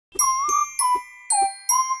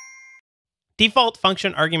default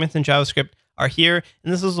function arguments in JavaScript are here,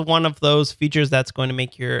 and this is one of those features that's going to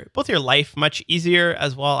make both your life much easier,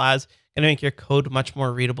 as well as going to make your code much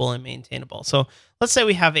more readable and maintainable. So let's say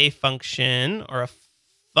we have a function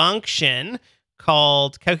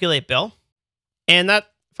called calculate bill, and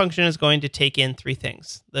that function is going to take in three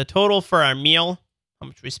things: the total for our meal, how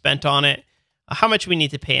much we spent on it, how much we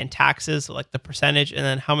need to pay in taxes, so like the percentage, and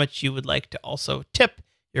then how much you would like to also tip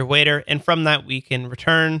your waiter. And from that, we can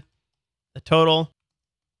return the total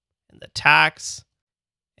and the tax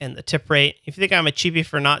and the tip rate. If you think I'm a cheapie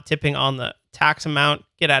for not tipping on the tax amount,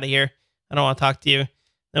 get out of here. I don't want to talk to you.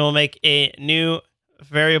 Then we'll make a new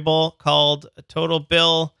variable called total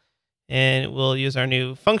bill, and we'll use our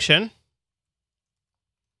new function.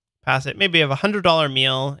 Pass it. Maybe you have a $100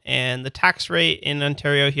 meal, and the tax rate in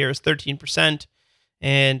Ontario here is 13%,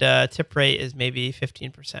 and tip rate is maybe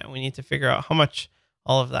 15%. We need to figure out how much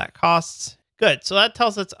all of that costs. Good. So that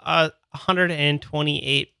tells us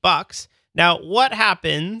 $128. Now, what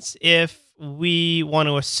happens if we want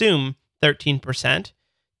to assume 13%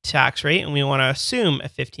 tax rate and we want to assume a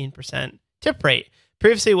 15% tip rate?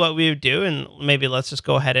 Previously, what we would do, and maybe let's just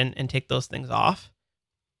go ahead and take those things off.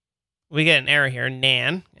 We get an error here,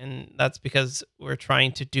 nan, and that's because we're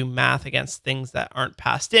trying to do math against things that aren't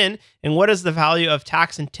passed in. And what is the value of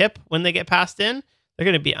tax and tip when they get passed in? They're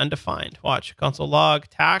going to be undefined. Watch, console log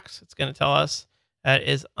tax. It's going to tell us that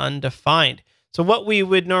is undefined. So what we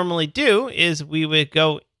would normally do is we would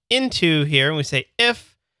go into here and we say,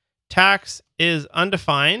 if tax is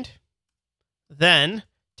undefined, then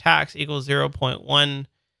tax equals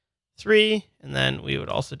 0.13. And then we would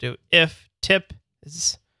also do if tip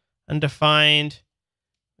is undefined,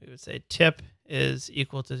 we would say tip is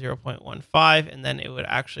equal to 0.15, and then it would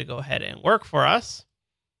actually go ahead and work for us.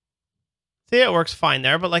 See, it works fine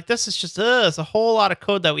there, but like this is just, it's a whole lot of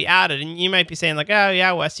code that we added. And you might be saying like, oh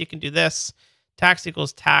yeah, Wes, you can do this. Tax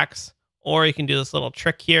equals tax. Or you can do this little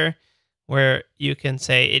trick here where you can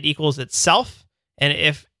say it equals itself. And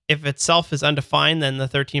if itself is undefined, then the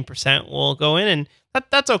 13% will go in, and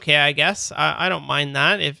that's okay, I guess. I don't mind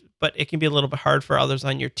that, but it can be a little bit hard for others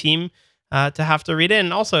on your team to have to read it.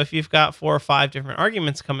 And also, if you've got 4 or 5 different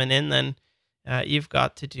arguments coming in, then you've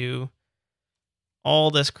got to do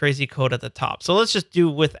all this crazy code at the top. So let's just do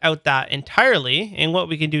without that entirely. And what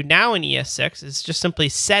we can do now in ES6 is just simply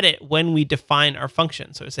set it when we define our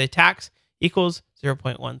function. So we say tax equals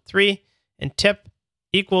 0.13 and tip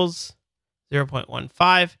equals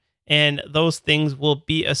 0.15. And those things will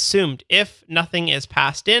be assumed. If nothing is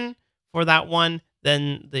passed in for that one,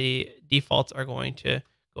 then the defaults are going to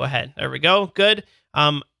go ahead. There we go. Good.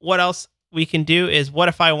 What else we can do is, what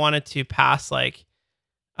if I wanted to pass like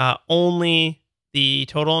only the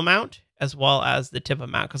total amount as well as the tip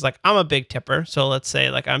amount? Because like I'm a big tipper, so let's say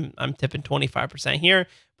like I'm tipping 25% here,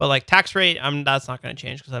 but like tax rate, that's not going to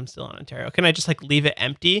change because I'm still in Ontario. Can I just like leave it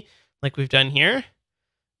empty like we've done here?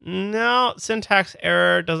 No, syntax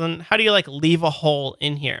error doesn't. How do you like leave a hole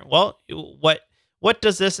in here? Well, what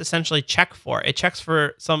does this essentially check for? It checks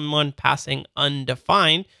for someone passing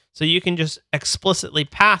undefined. So you can just explicitly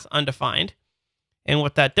pass undefined. And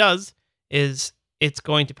what that does is it's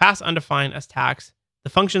going to pass undefined as tax. The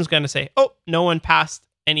function is going to say, oh, no one passed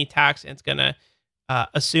any tax. And it's going to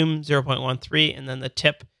assume 0.13. And then the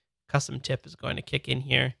tip, custom tip, is going to kick in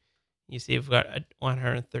here. You see we've got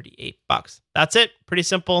 $138. That's it. Pretty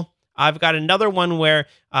simple. I've got another one where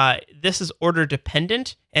this is order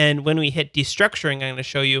dependent. And when we hit destructuring, I'm going to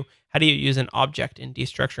show you how do you use an object in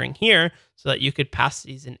destructuring here so that you could pass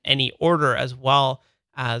these in any order as well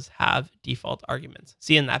as have default arguments.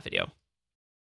 See you in that video.